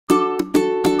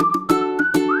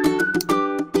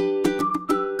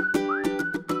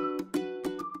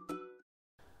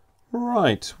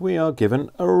Right, we are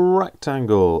given a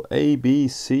rectangle,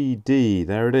 ABCD.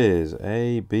 There it is,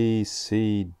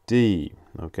 ABCD.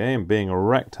 Okay, and being a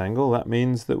rectangle, that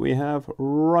means that we have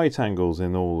right angles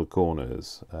in all the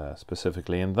corners,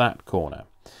 specifically in that corner.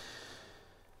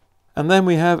 And then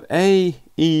we have A,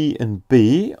 E and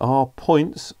B are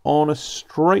points on a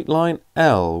straight line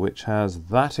L, which has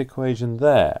that equation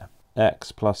there,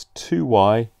 x plus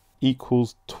 2y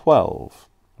equals 12,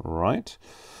 right?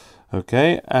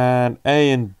 Okay, and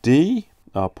A and D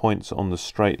are points on the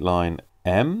straight line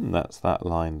M, that's that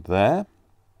line there.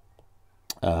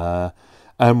 And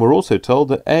we're also told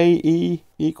that AE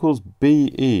equals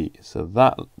BE, so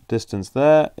that distance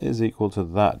there is equal to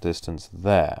that distance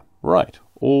there. Right,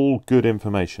 all good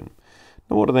information.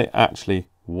 Now what do they actually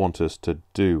want us to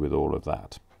do with all of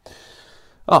that?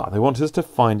 They want us to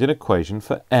find an equation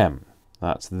for M.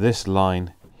 That's this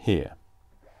line here.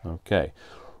 Okay.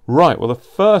 Right, well the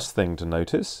first thing to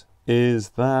notice is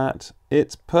that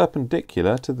it's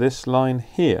perpendicular to this line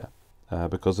here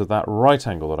because of that right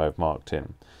angle that I've marked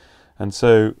in. And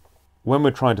so when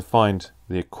we're trying to find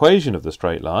the equation of the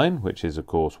straight line, which is of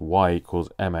course y equals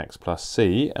mx plus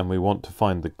c, and we want to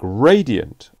find the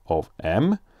gradient of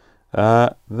m,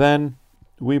 then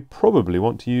we probably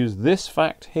want to use this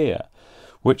fact here,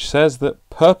 which says that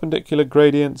perpendicular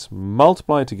gradients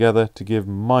multiply together to give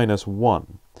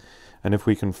 -1. And if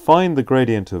we can find the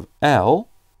gradient of L,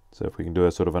 so if we can do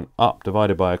a sort of an up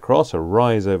divided by a cross, a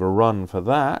rise over run for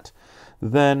that,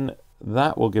 then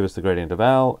that will give us the gradient of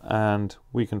L, and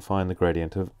we can find the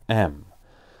gradient of M.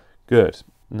 Good.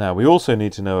 Now we also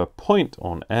need to know a point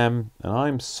on M, and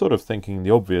I'm sort of thinking the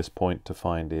obvious point to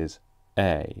find is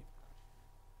A.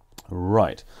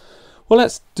 Right. Well,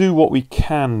 let's do what we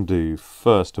can do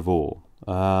first of all.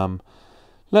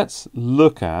 Let's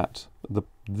look at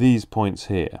these points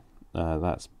here.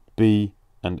 That's B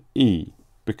and E.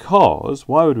 Because,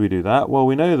 why would we do that? Well,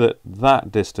 we know that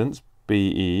that distance,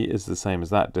 BE, is the same as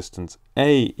that distance,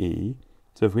 AE.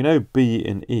 So if we know B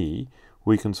and E,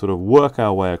 we can sort of work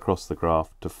our way across the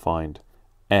graph to find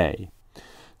A.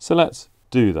 So let's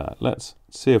do that. Let's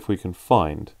see if we can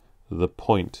find the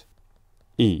point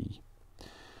E.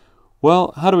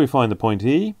 Well, how do we find the point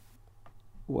E?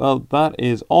 Well, that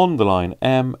is on the line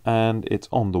M, and it's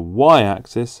on the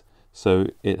y-axis. So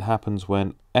it happens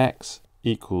when x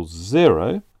equals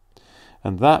 0,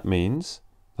 and that means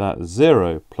that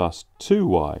 0 plus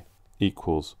 2y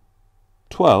equals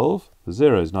 12. The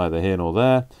 0 is neither here nor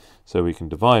there, so we can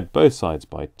divide both sides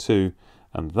by 2,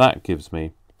 and that gives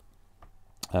me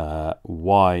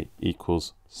y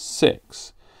equals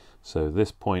 6. So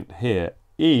this point here,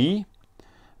 E,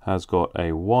 has got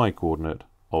a y-coordinate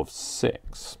of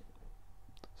 6.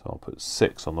 So I'll put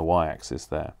 6 on the y-axis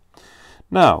there.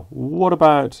 Now, what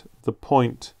about the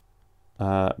point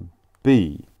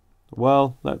B?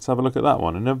 Well, let's have a look at that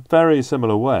one. In a very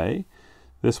similar way,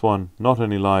 this one not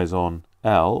only lies on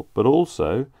L, but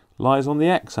also lies on the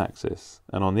x-axis.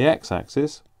 And on the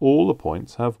x-axis, all the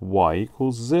points have y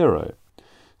equals 0.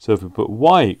 So if we put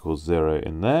y equals 0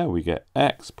 in there, we get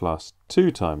x plus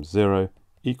 2 times 0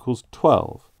 equals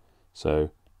 12. So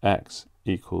x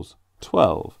equals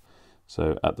 12.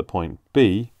 So at the point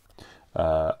B,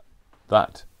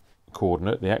 that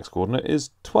coordinate, the x-coordinate,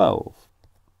 is 12.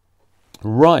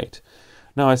 Right.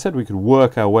 Now I said we could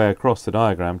work our way across the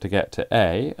diagram to get to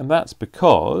A, and that's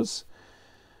because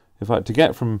to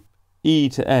get from E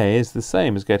to A is the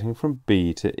same as getting from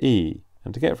B to E.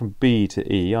 And to get from B to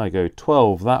E, I go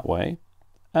 12 that way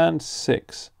and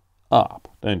 6 up,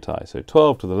 don't I? So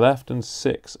 12 to the left and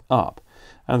 6 up.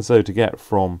 And so to get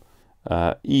from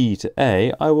E to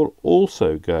A, I will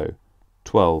also go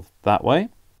 12 that way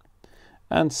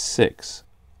and 6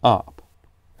 up.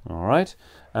 All right,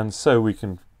 and so we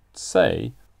can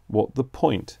say what the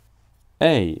point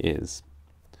A is.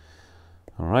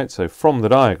 All right, so from the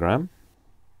diagram,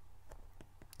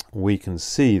 we can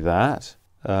see that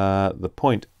the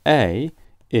point A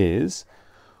is,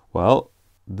 well,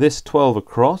 this 12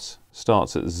 across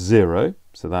starts at 0,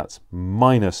 so that's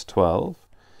 -12,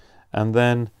 and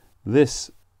then this,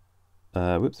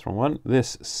 whoops, wrong one,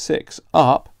 this 6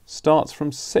 up starts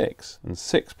from 6, and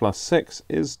 6 plus 6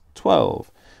 is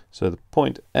 12. So the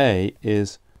point A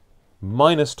is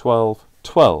 -12,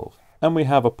 12, and we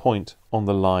have a point on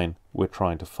the line we're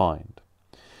trying to find.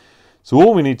 So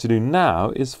all we need to do now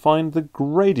is find the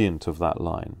gradient of that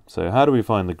line. So how do we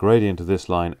find the gradient of this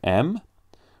line M?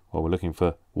 Well, we're looking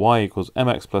for y equals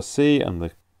mx plus c, and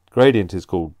the gradient is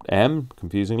called m,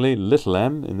 confusingly, little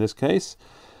m in this case.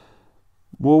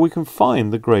 Well, we can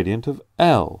find the gradient of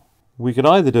L. We could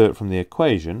either do it from the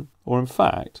equation, or in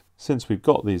fact, since we've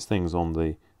got these things on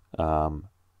the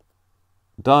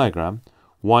diagram,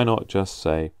 why not just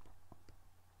say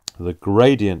the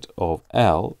gradient of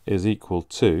L is equal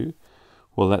to,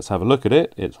 well, let's have a look at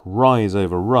it. It's rise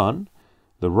over run.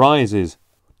 The rise is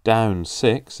down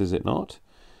 6, is it not?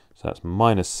 So that's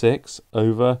minus 6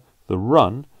 over the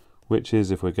run, which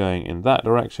is, if we're going in that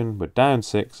direction, we're down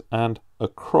 6 and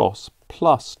across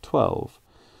plus 12.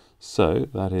 So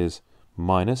that is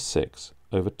minus 6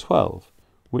 over 12,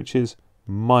 which is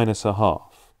minus a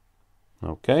half.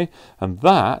 Okay, and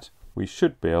that we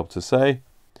should be able to say,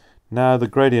 now the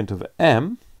gradient of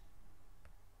M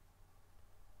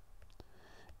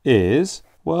is,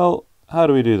 well, how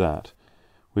do we do that?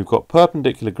 We've got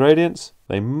perpendicular gradients,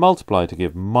 they multiply to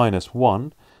give minus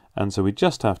 1, and so we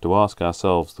just have to ask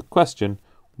ourselves the question,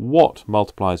 what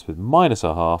multiplies with minus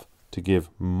a half to give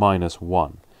minus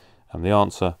 1? And the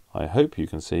answer, I hope you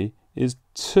can see, is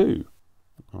 2.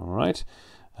 All right.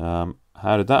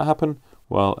 How did that happen?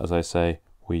 Well, as I say,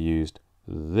 we used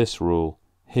this rule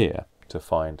here to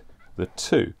find the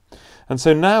 2. And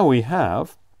so now we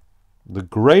have the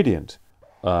gradient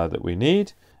that we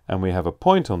need, and we have a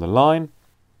point on the line,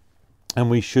 and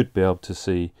we should be able to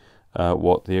see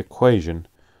what the equation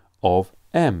of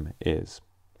M is.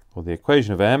 Well, the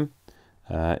equation of M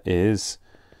is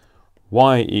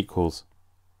y equals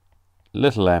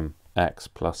little m x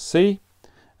plus c,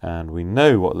 and we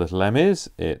know what little m is.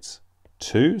 It's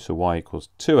 2, so y equals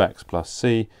 2x plus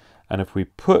c, and if we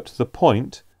put the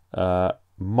point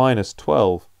minus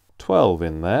 12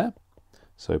 in there,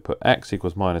 so put x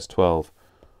equals minus 12,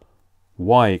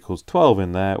 y equals 12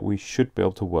 in there, we should be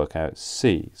able to work out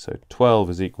c. So 12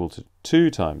 is equal to 2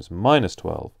 times minus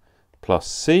 12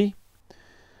 plus c.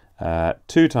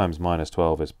 2 times minus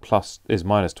 12 is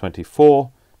minus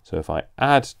 24. So if I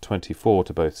add 24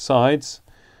 to both sides,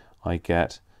 I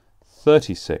get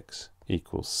 36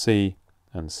 equals c.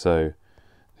 And so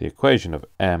the equation of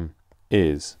M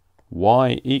is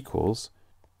y equals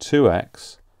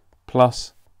 2x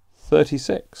plus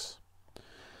 36.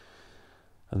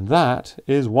 And that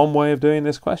is one way of doing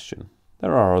this question.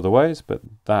 There are other ways, but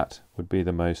that would be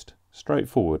the most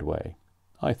straightforward way,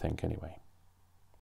 I think anyway.